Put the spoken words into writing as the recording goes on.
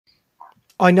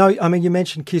I know, I mean, you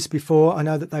mentioned Kiss before. I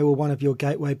know that they were one of your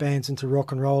gateway bands into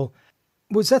rock and roll.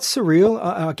 Was that surreal?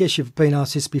 I guess you've been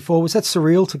asked this before. Was that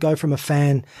surreal to go from a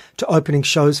fan to opening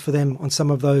shows for them on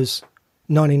some of those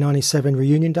 1997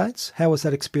 reunion dates? How was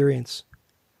that experience?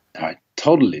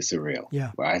 Totally surreal.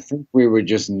 Yeah. I think we were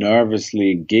just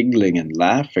nervously giggling and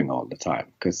laughing all the time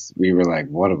because we were like,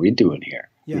 what are we doing here?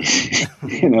 Yeah.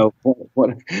 You know,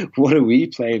 what are we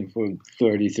playing for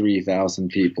 33,000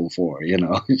 people for? You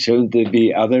know, shouldn't there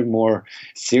be other more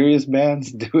serious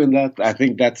bands doing that? I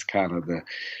think that's kind of the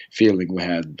feeling we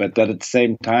had. But at the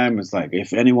same time, it's like,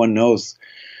 if anyone knows,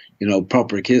 you know,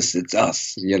 proper Kiss, it's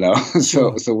us, you know.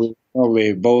 So we're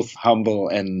probably both humble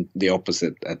and the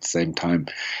opposite at the same time.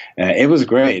 It was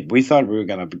great. We thought we were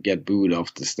going to get booed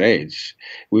off the stage.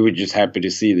 We were just happy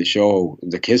to see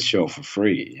the Kiss show for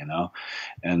free, you know.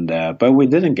 And but we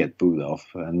didn't get booed off,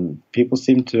 and people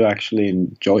seemed to actually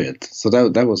enjoy it. So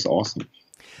that was awesome.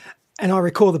 And I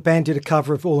recall the band did a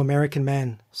cover of All American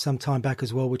Man some time back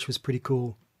as well, which was pretty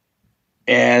cool.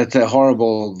 Yeah, it's a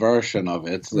horrible version of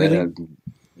it. Really?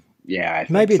 Yeah, I think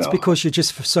maybe it's so. because you're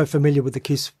just so familiar with the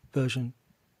Kiss version.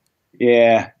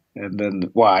 Yeah, and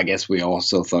then, well, I guess we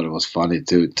also thought it was funny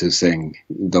to sing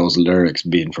those lyrics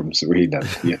being from Sweden,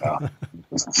 you know.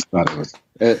 Thought it was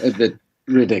a bit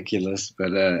ridiculous,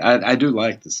 but I do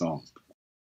like the song.